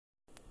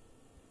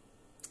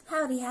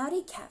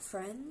Howdy cat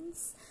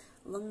friends,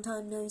 long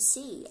time no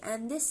see,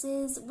 and this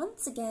is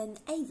once again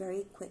a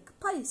very quick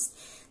post.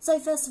 So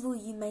first of all,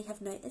 you may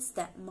have noticed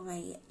that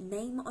my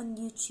name on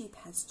YouTube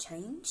has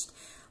changed.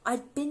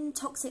 I'd been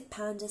Toxic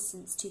Panda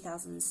since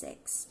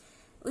 2006,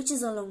 which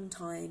is a long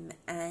time,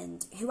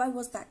 and who I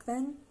was back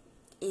then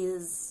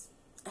is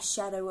a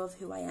shadow of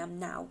who I am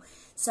now.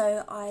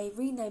 So I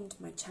renamed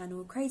my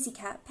channel Crazy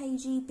Cat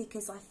Pagey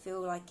because I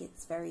feel like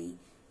it's very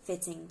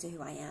fitting to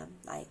who I am.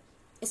 Like,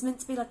 it's meant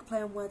to be like a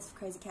play on words of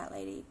Crazy Cat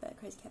Lady, but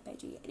Crazy Cat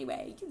Pagey.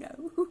 Anyway, you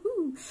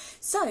know.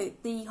 So,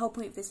 the whole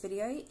point of this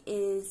video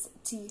is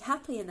to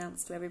happily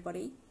announce to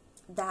everybody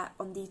that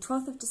on the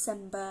 12th of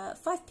December,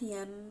 5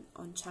 PM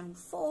on Channel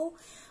 4,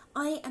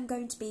 I am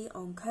going to be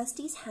on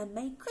Kirstie's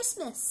Handmade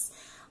Christmas.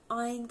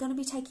 I'm going to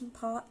be taking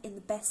part in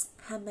the Best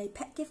Handmade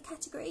Pet Gift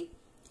category.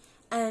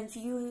 And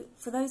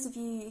for those of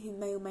you who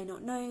may or may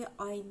not know,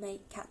 I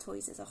make cat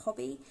toys as a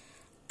hobby.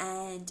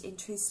 And in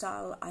true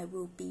style, I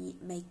will be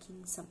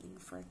making something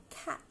for a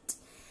cat.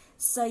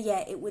 So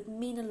yeah, it would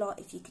mean a lot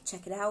if you could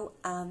check it out.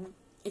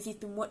 If you've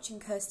been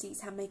watching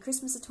Kirstie's Handmade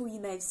Christmas at all, you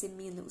may have seen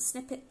me in little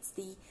snippets.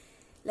 The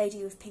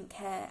lady with pink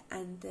hair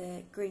and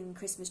the green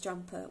Christmas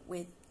jumper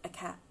with a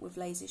cat with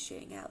lasers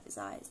shooting out of his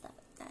eyes.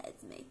 That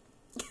is me.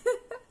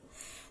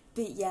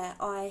 But yeah,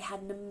 I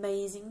had an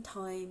amazing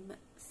time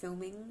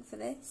filming for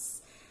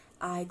this.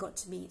 I got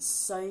to meet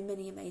so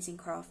many amazing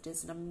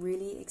crafters, and I'm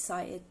really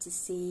excited to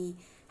see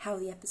how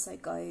the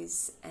episode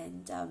goes.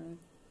 And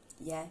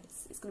yeah,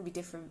 it's going to be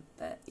different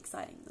but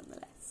exciting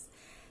nonetheless.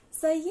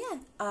 So yeah,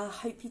 I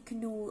hope you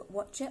can all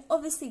watch it.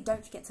 Obviously,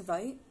 don't forget to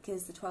vote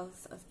because the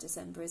 12th of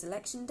December is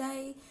election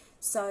day.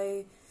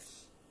 So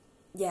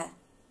yeah,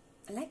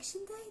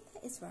 election day,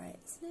 that is right,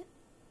 isn't it?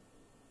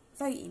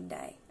 Voting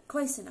day,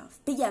 close enough.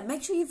 But yeah,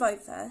 make sure you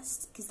vote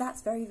first because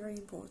that's very, very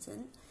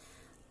important.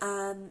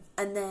 And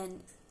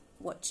then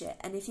watch it,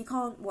 and if you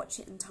can't watch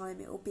it in time,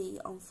 it will be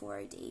on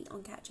 4OD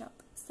on catch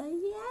up. So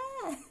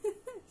yeah.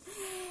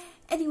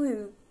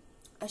 Anyway,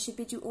 I should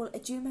bid you all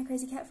adieu, my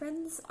crazy cat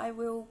friends. I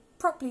will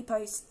properly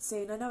post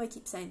soon. I know I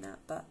keep saying that,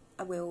 but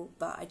I will.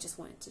 But I just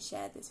wanted to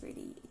share this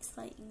really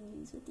exciting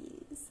news with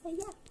you. So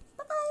yeah,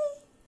 bye bye.